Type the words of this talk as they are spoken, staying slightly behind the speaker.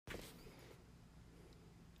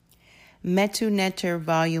Metu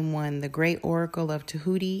Volume 1, The Great Oracle of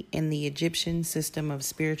Tahuti and the Egyptian System of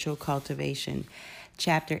Spiritual Cultivation.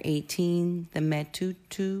 Chapter 18, The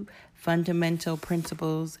Metutu, Fundamental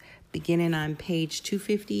Principles, beginning on page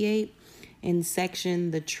 258, in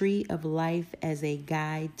section The Tree of Life as a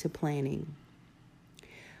Guide to Planning.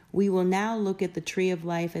 We will now look at the Tree of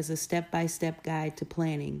Life as a step-by-step guide to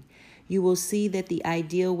planning. You will see that the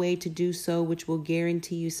ideal way to do so, which will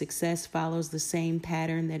guarantee you success, follows the same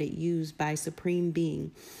pattern that it used by Supreme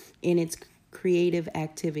Being in its creative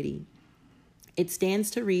activity. It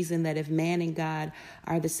stands to reason that if man and God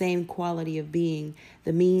are the same quality of being,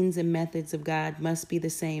 the means and methods of God must be the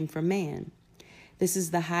same for man. This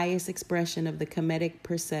is the highest expression of the Kemetic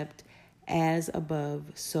percept, as above,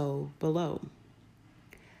 so below.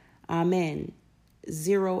 Amen.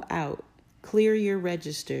 Zero out. Clear your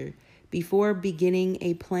register. Before beginning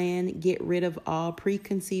a plan, get rid of all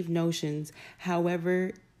preconceived notions,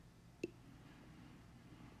 however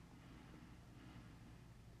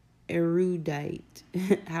erudite.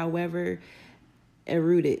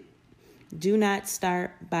 Do not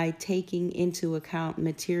start by taking into account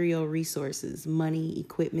material resources, money,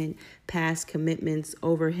 equipment, past commitments,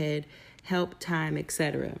 overhead, help, time,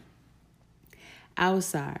 etc.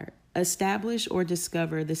 Ausar. Establish or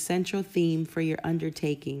discover the central theme for your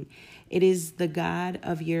undertaking. It is the God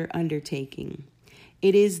of your undertaking.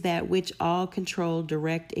 It is that which all control,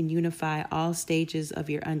 direct, and unify all stages of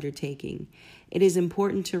your undertaking. It is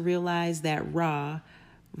important to realize that Ra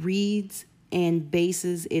reads and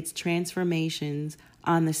bases its transformations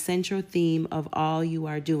on the central theme of all you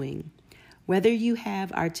are doing. Whether you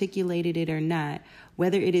have articulated it or not,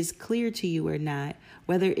 whether it is clear to you or not,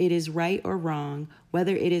 whether it is right or wrong,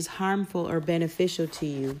 whether it is harmful or beneficial to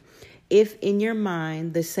you, if in your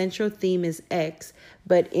mind the central theme is X,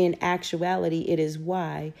 but in actuality it is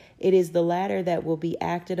Y, it is the latter that will be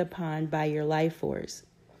acted upon by your life force.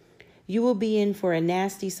 You will be in for a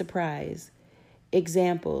nasty surprise.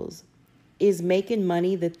 Examples. Is making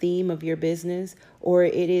money the theme of your business, or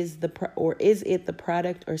is it the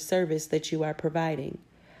product or service that you are providing?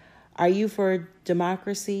 Are you for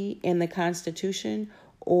democracy and the Constitution,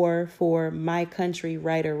 or for my country,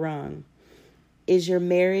 right or wrong? Is your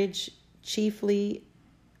marriage chiefly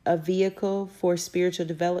a vehicle for spiritual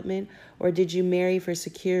development, or did you marry for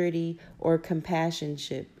security or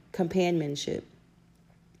companionship,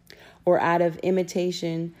 or out of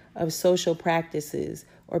imitation of social practices,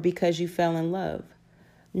 or because you fell in love?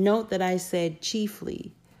 Note that I said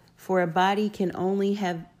chiefly, for a body can only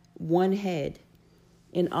have one head.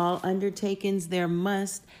 In all undertakings, there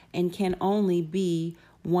must and can only be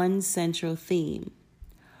one central theme.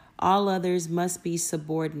 All others must be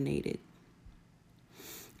subordinated.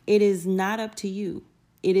 It is not up to you.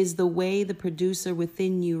 It is the way the producer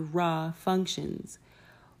within you, Ra, functions.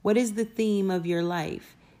 What is the theme of your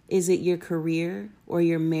life? Is it your career or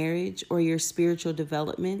your marriage or your spiritual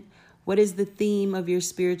development? What is the theme of your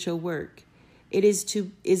spiritual work? Is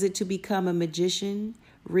it to become a magician,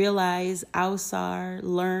 realize, Ausar,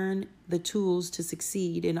 learn the tools to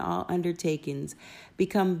succeed in all undertakings,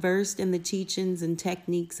 become versed in the teachings and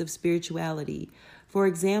techniques of spirituality? For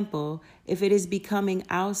example, if it is becoming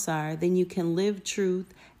Ausar, then you can live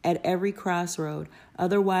truth at every crossroad.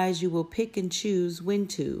 Otherwise, you will pick and choose when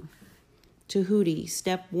to. Tahuti,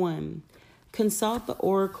 step 1. Consult the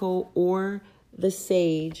oracle or the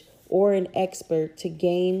sage or an expert to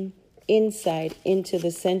gain insight into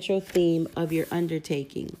the central theme of your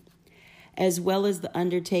undertaking, as well as the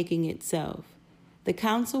undertaking itself. The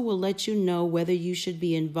council will let you know whether you should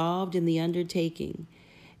be involved in the undertaking.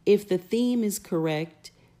 If the theme is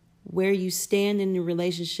correct, where you stand in the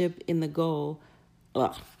relationship in the goal.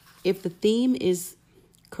 If the theme is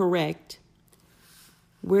correct,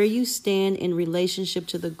 where you stand in relationship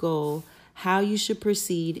to the goal, how you should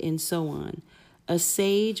proceed, and so on. A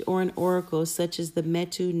sage or an oracle such as the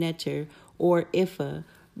Metu or Ifa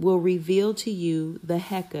will reveal to you the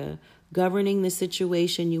Heka governing the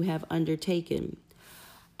situation you have undertaken.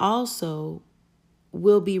 Also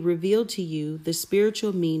will be revealed to you the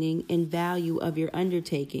spiritual meaning and value of your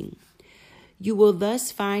undertaking. You will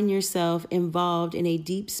thus find yourself involved in a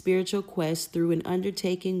deep spiritual quest through an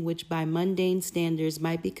undertaking which by mundane standards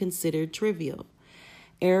might be considered trivial.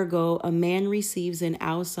 Ergo, a man receives an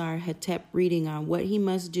Ausar Hetep reading on what he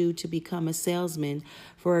must do to become a salesman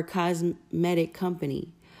for a cosmetic company,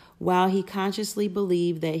 while he consciously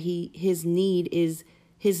believed that his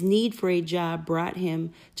need for a job brought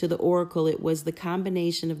him to the oracle. It was the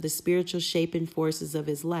combination of the spiritual shaping forces of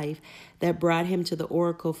his life that brought him to the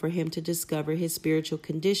oracle for him to discover his spiritual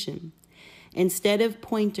condition. Instead of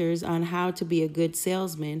pointers on how to be a good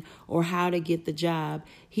salesman or how to get the job,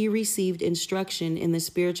 he received instruction in the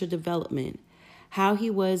spiritual development, how he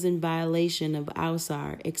was in violation of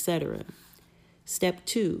Ausar, etc. Step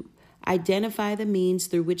 2. Identify the means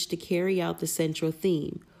through which to carry out the central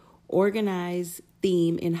theme. Organize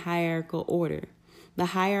theme in hierarchical order. The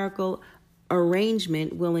hierarchical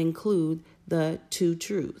arrangement will include the two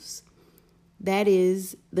truths. That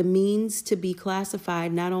is, the means to be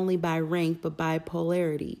classified not only by rank but by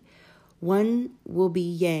polarity. One will be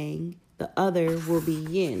yang, the other will be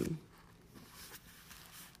yin.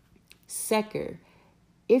 Seker.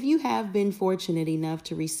 If you have been fortunate enough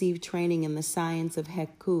to receive training in the science of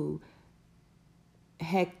Hekau,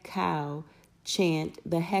 chant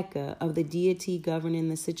the Heka of the deity governing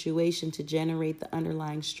the situation to generate the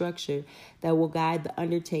underlying structure that will guide the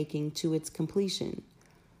undertaking to its completion.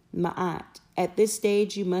 Ma'at. At this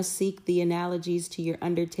stage, you must seek the analogies to your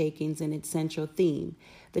undertakings and its central theme.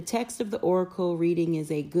 The text of the oracle reading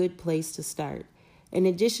is a good place to start. In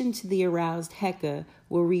addition to the aroused Heka,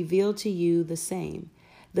 will reveal to you the same.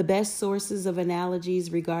 The best sources of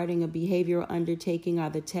analogies regarding a behavioral undertaking are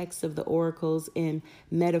the texts of the oracles and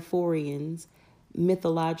metaphorians,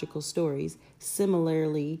 mythological stories.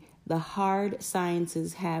 Similarly, the hard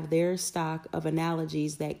sciences have their stock of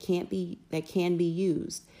analogies that can be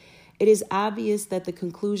used. It is obvious that the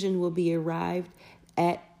conclusion will be arrived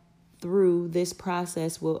at through this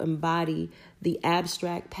process will embody the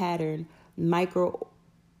abstract pattern,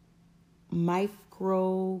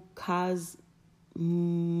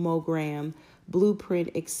 microcosmogram, blueprint,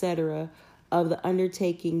 etc. of the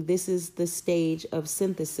undertaking. This is the stage of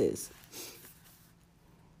synthesis.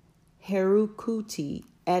 Herukuti.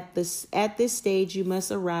 At this stage, you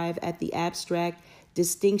must arrive at the abstract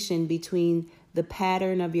distinction between the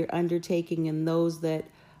pattern of your undertaking and those that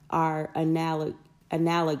are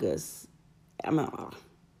analogous.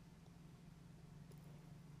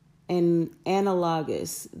 And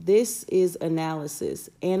analogous. This is analysis.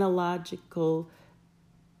 Analogical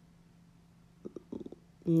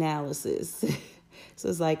analysis. So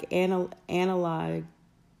it's like analogical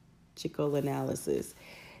analysis.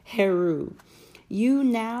 Heru. You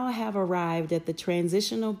now have arrived at the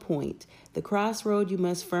transitional point, the crossroad. You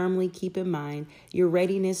must firmly keep in mind your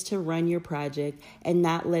readiness to run your project and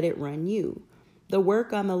not let it run you. The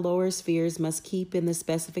work on the lower spheres must keep in the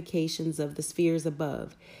specifications of the spheres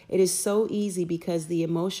above. It is so easy because the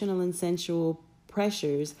emotional and sensual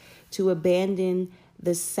pressures to abandon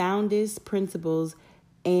the soundest principles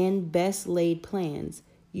and best laid plans.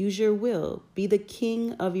 Use your will. Be the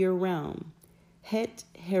king of your realm. Het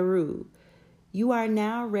Heru. You are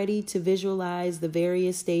now ready to visualize the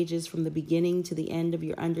various stages from the beginning to the end of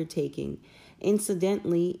your undertaking.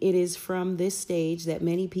 Incidentally, it is from this stage that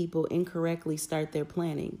many people incorrectly start their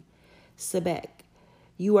planning. Sebek.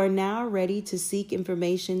 You are now ready to seek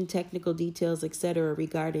information, technical details, etc.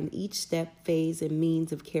 regarding each step, phase, and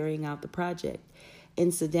means of carrying out the project.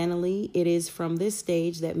 Incidentally, it is from this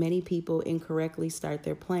stage that many people incorrectly start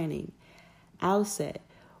their planning. Outset.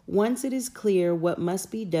 Once it is clear what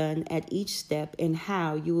must be done at each step and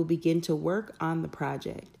how, you will begin to work on the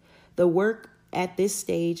project. The work at this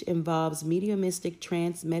stage involves mediumistic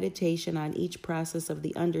trance meditation on each process of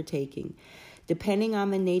the undertaking. Depending on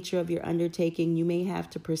the nature of your undertaking, you may have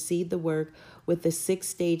to proceed the work with the 6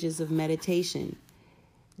 stages of meditation.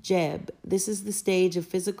 Jeb, this is the stage of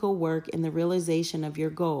physical work in the realization of your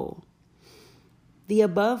goal. The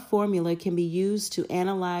above formula can be used to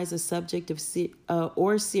analyze a subject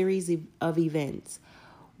or series of events.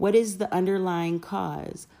 What is the underlying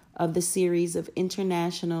cause of the series of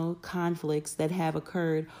international conflicts that have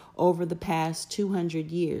occurred over the past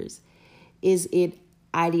 200 years? Is it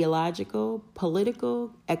ideological,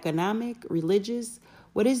 political, economic, religious?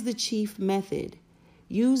 What is the chief method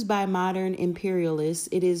used by modern imperialists?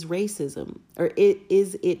 It is racism, or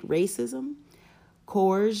is it racism?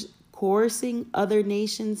 Coercing other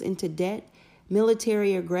nations into debt,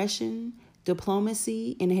 military aggression,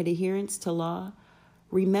 diplomacy, and adherence to law.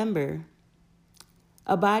 Remember,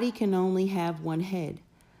 a body can only have one head.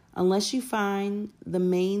 Unless you find the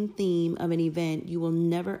main theme of an event, you will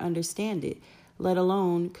never understand it, let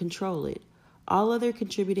alone control it. All other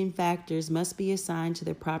contributing factors must be assigned to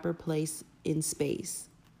their proper place in space.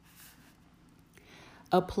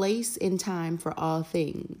 A place in time for all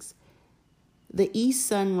things. The East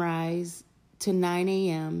Sunrise to 9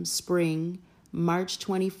 a.m. Spring, March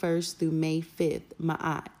 21st through May 5th,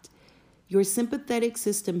 Ma'at. Your sympathetic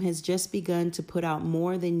system has just begun to put out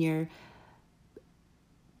more than your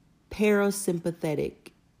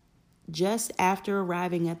parasympathetic, just after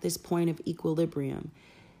arriving at this point of equilibrium.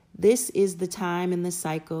 This is the time in the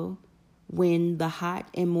cycle when the hot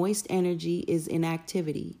and moist energy is in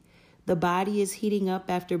activity. The body is heating up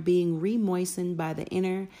after being re-moistened by the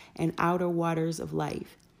inner and outer waters of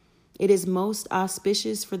life. It is most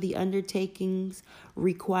auspicious for the undertakings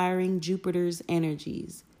requiring Jupiter's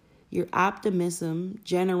energies. Your optimism,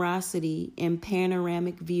 generosity, and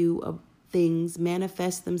panoramic view of things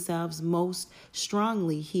manifest themselves most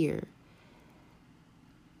strongly here.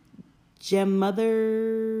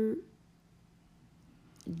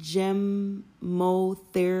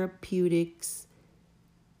 Gemotherapeutics,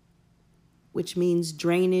 which means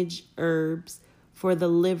drainage herbs for the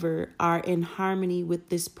liver, are in harmony with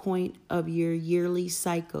this point of your yearly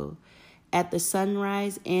cycle. At the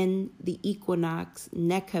sunrise and the equinox,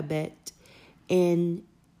 Nekabet and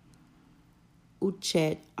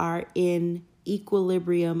Uchet are in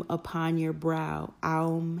equilibrium upon your brow,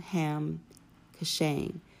 Aum Ham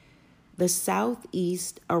Kashang. The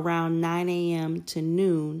southeast around 9 a.m. to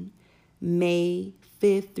noon, May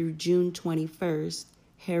 5th through June 21st,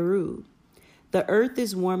 Heru. The earth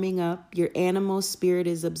is warming up, your animal spirit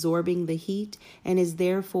is absorbing the heat and is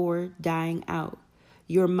therefore dying out.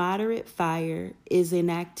 Your moderate fire is in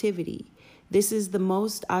activity. This is the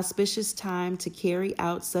most auspicious time to carry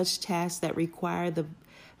out such tasks that require the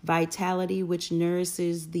vitality which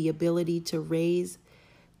nourishes the ability to raise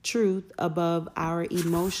truth above our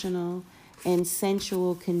emotional and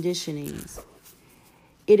sensual conditionings.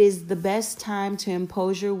 It is the best time to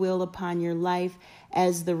impose your will upon your life,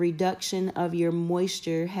 as the reduction of your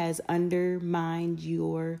moisture has undermined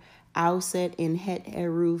your Auset and Het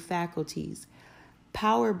Eru faculties.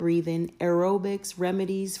 Power breathing, aerobics,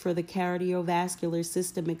 remedies for the cardiovascular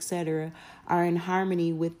system, etc., are in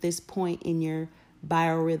harmony with this point in your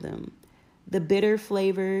biorhythm. The bitter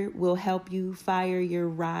flavor will help you fire your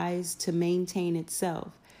rise to maintain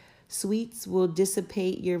itself. Sweets will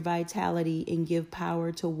dissipate your vitality and give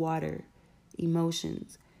power to water,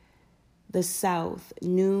 emotions. The South,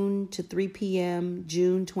 noon to 3 p.m.,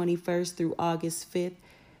 June 21st through August 5th,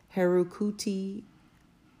 Herukuti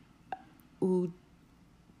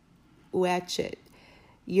Uachet.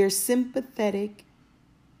 Your sympathetic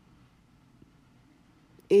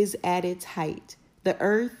is at its height. The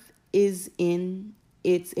earth is in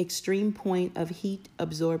its extreme point of heat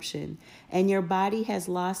absorption, and your body has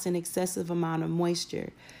lost an excessive amount of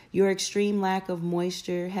moisture. Your extreme lack of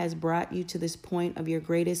moisture has brought you to this point of your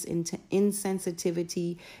greatest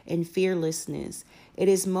insensitivity and fearlessness. It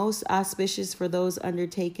is most auspicious for those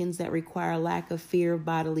undertakings that require lack of fear of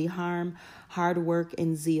bodily harm, hard work,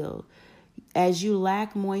 and zeal. As you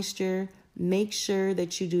lack moisture, make sure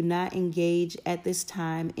that you do not engage at this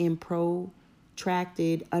time in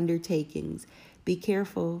protracted undertakings. Be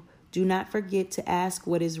careful. Do not forget to ask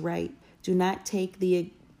what is right. Do not take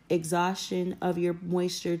the exhaustion of your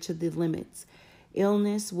moisture to the limits.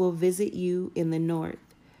 Illness will visit you in the north.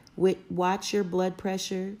 Watch your blood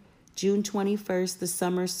pressure. June 21st, the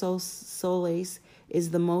summer solace, is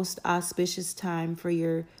the most auspicious time for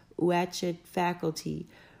your Uachet faculty.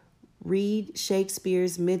 Read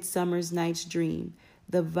Shakespeare's Midsummer's Night's Dream.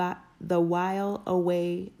 The while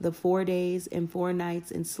away the 4 days and 4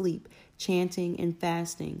 nights in sleep, chanting and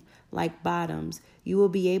fasting, like Bottoms, you will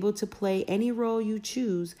be able to play any role you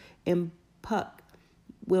choose, and Puck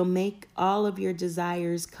will make all of your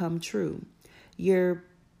desires come true. Your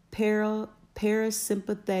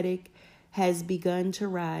parasympathetic has begun to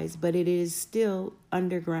rise, but it is still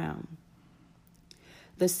underground.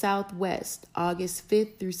 The Southwest, August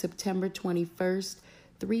 5th through September 21st,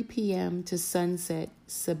 3 p.m. to sunset,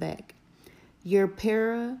 Sebek. Your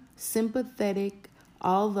parasympathetic,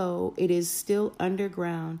 although it is still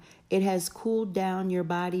underground, it has cooled down your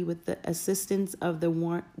body with the assistance of the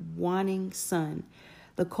waning sun.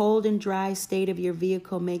 The cold and dry state of your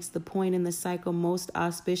vehicle makes the point in the cycle most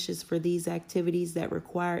auspicious for these activities that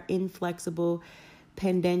require inflexible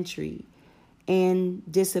pendentry and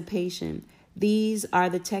dissipation. These are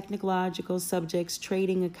the technological subjects,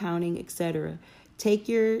 trading, accounting, etc. Take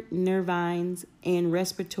your nervines and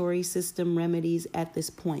respiratory system remedies at this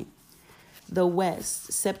point. The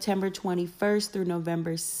West, September 21st through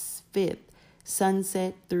November 5th,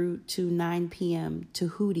 sunset through to 9 p.m. to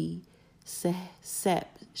Hootie,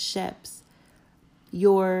 Sheps.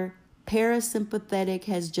 Your parasympathetic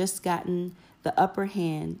has just gotten the upper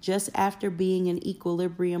hand just after being in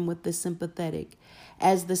equilibrium with the sympathetic.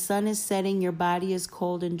 As the sun is setting, your body is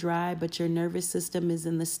cold and dry, but your nervous system is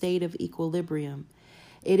in the state of equilibrium.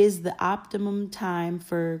 It is the optimum time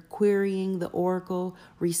for querying the oracle,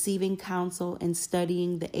 receiving counsel, and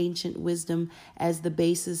studying the ancient wisdom as the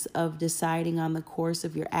basis of deciding on the course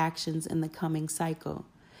of your actions in the coming cycle.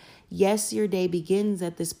 Yes, your day begins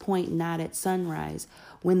at this point, not at sunrise.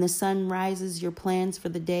 When the sun rises, your plans for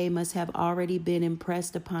the day must have already been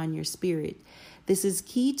impressed upon your spirit. This is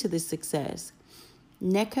key to the success.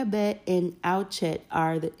 Nekabet and Auchet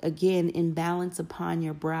are again in balance upon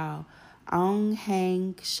your brow. Aung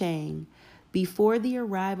Hang Shang. Before the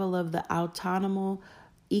arrival of the autumnal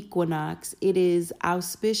equinox, it is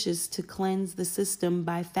auspicious to cleanse the system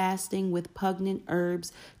by fasting with pungent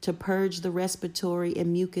herbs to purge the respiratory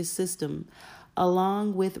and mucous system.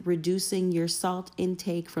 Along with reducing your salt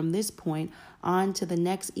intake from this point on to the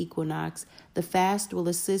next equinox, the fast will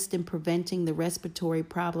assist in preventing the respiratory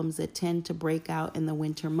problems that tend to break out in the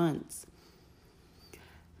winter months.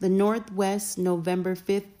 The Northwest, November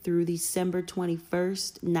 5th through December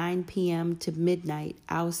 21st, 9 p.m. to midnight,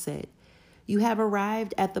 Auset. You have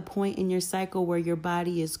arrived at the point in your cycle where your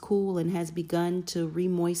body is cool and has begun to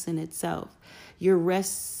remoisten itself. Your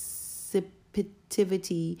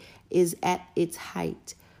receptivity is at its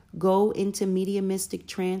height. Go into mediumistic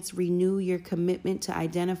trance, renew your commitment to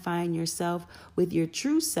identifying yourself with your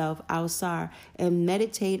true self, Ausar, and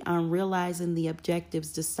meditate on realizing the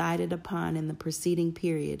objectives decided upon in the preceding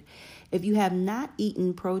period. If you have not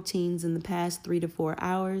eaten proteins in the past 3 to 4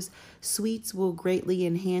 hours, sweets will greatly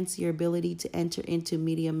enhance your ability to enter into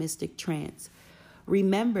mediumistic trance.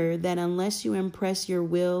 Remember that unless you impress your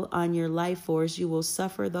will on your life force, you will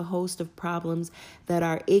suffer the host of problems that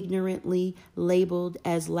are ignorantly labeled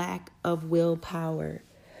as lack of willpower,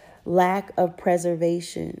 lack of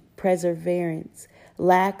perseverance,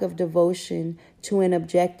 lack of devotion to an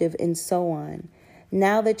objective, and so on.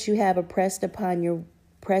 Now that you have impressed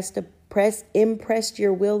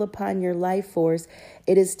your will upon your life force,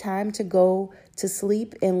 it is time to go to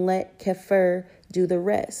sleep and let Kefir do the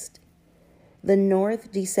rest. The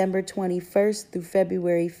North, December 21st through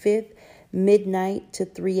February 5th, midnight to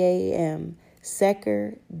 3 a.m.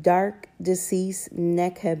 Seker, dark, decease,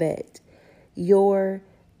 Nekhabet. Your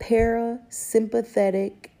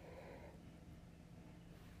parasympathetic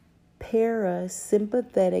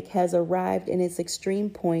has arrived in its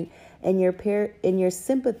extreme point, and your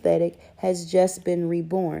sympathetic has just been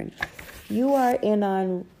reborn. You are in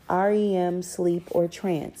on REM sleep or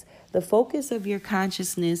trance. The focus of your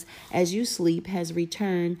consciousness as you sleep has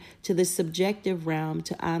returned to the subjective realm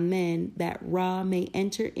to Amen, that Ra may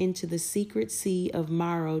enter into the secret sea of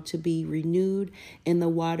Maro to be renewed in the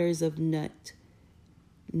waters of Nut.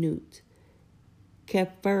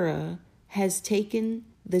 Kefira has taken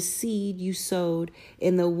the seed you sowed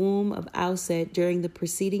in the womb of Auset during the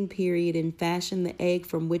preceding period and fashioned the egg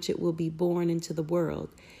from which it will be born into the world.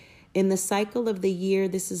 In the cycle of the year,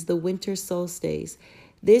 this is the winter solstice.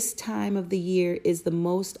 This time of the year is the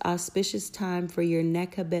most auspicious time for your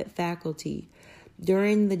Nekhabet faculty.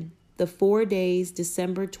 During the 4 days,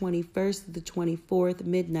 December 21st to the 24th,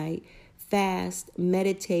 midnight, fast,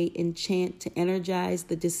 meditate, and chant to energize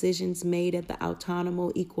the decisions made at the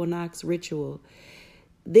autumnal equinox ritual.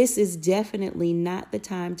 This is definitely not the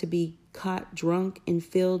time to be caught drunk and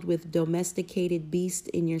filled with domesticated beasts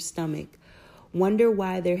in your stomach. Wonder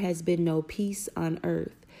why there has been no peace on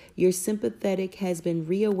earth. Your sympathetic has been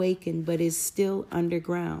reawakened but is still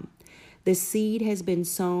underground. The seed has been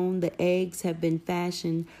sown, the eggs have been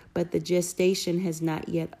fashioned, but the gestation has not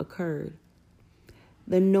yet occurred.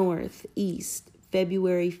 The North, East,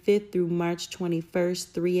 February 5th through March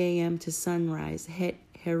 21st, 3 a.m. to sunrise, Het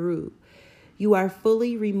Heru. You are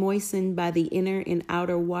fully remoistened by the inner and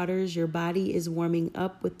outer waters. Your body is warming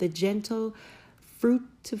up with the gentle,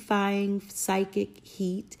 fructifying psychic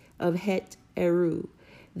heat of Het Heru.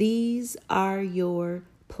 These are your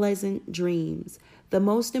pleasant dreams. The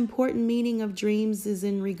most important meaning of dreams is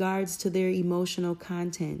in regards to their emotional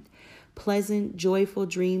content. Pleasant, joyful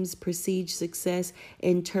dreams precede success,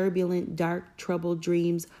 and turbulent, dark, troubled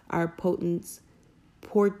dreams are potent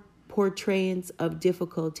portrayals of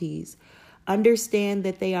difficulties. Understand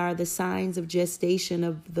that they are the signs of gestation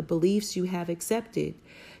of the beliefs you have accepted.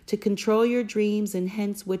 To control your dreams and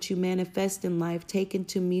hence what you manifest in life, take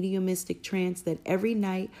into mediumistic trance that every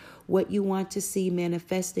night what you want to see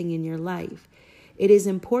manifesting in your life. It is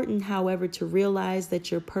important, however, to realize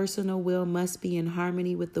that your personal will must be in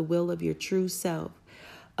harmony with the will of your true self.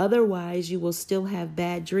 Otherwise, you will still have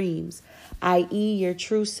bad dreams, i.e., your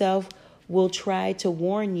true self will try to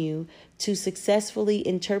warn you. To successfully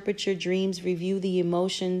interpret your dreams, review the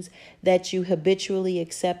emotions that you habitually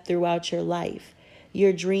accept throughout your life.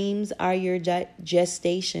 Your dreams are your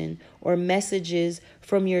gestation or messages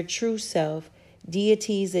from your true self,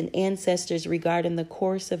 deities, and ancestors regarding the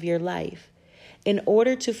course of your life. In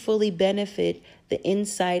order to fully benefit the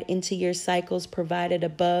insight into your cycles provided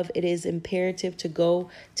above, it is imperative to go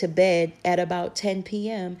to bed at about 10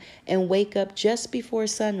 p.m. and wake up just before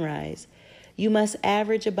sunrise. You must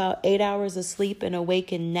average about 8 hours of sleep and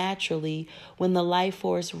awaken naturally when the life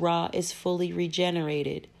force Ra is fully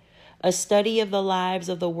regenerated. A study of the lives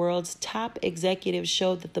of the world's top executives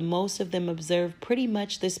showed that the most of them observe pretty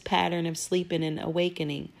much this pattern of sleeping and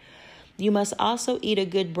awakening. You must also eat a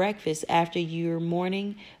good breakfast after your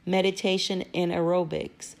morning meditation and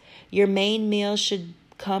aerobics. Your main meal should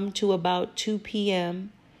come to about 2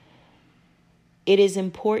 p.m. It is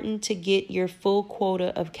important to get your full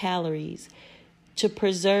quota of calories. To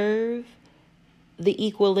preserve the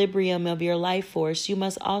equilibrium of your life force, you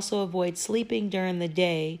must also avoid sleeping during the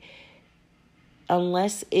day,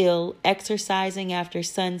 unless ill, exercising after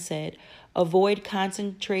sunset. Avoid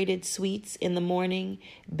concentrated sweets in the morning,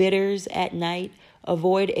 bitters at night.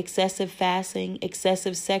 Avoid excessive fasting,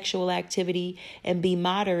 excessive sexual activity, and be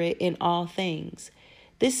moderate in all things.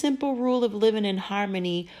 This simple rule of living in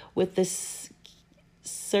harmony with the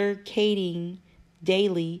circadian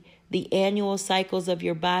daily, the annual cycles of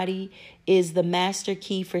your body, is the master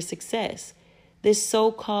key for success. This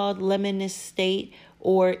so-called luminous state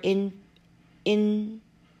or infinity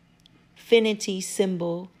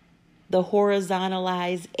symbol, the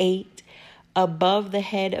horizontalized 8 above the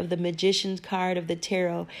head of the magician's card of the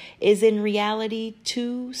tarot, is in reality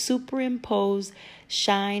 2 superimposed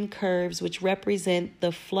shine curves which represent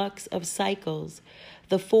the flux of cycles.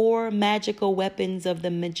 The 4 magical weapons of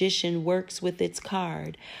the magician works with its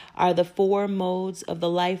card are the 4 modes of the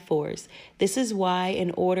life force. This is why in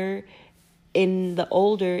the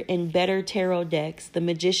older and better tarot decks, the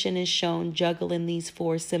magician is shown juggling these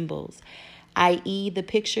 4 symbols, i.e., the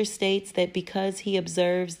picture states that because he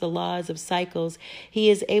observes the laws of cycles, he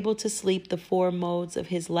is able to sleep the 4 modes of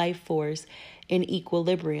his life force in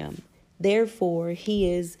equilibrium. Therefore,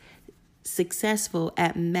 he is successful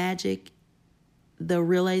at magic, the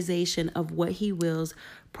realization of what he wills,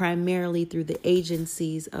 primarily through the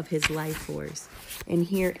agencies of his life force. And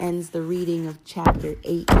here ends the reading of chapter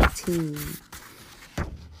 18.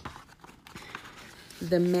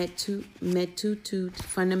 The Metutu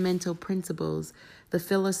fundamental principles, the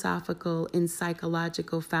philosophical and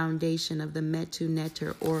psychological foundation of the Metu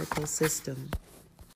Neter oracle system.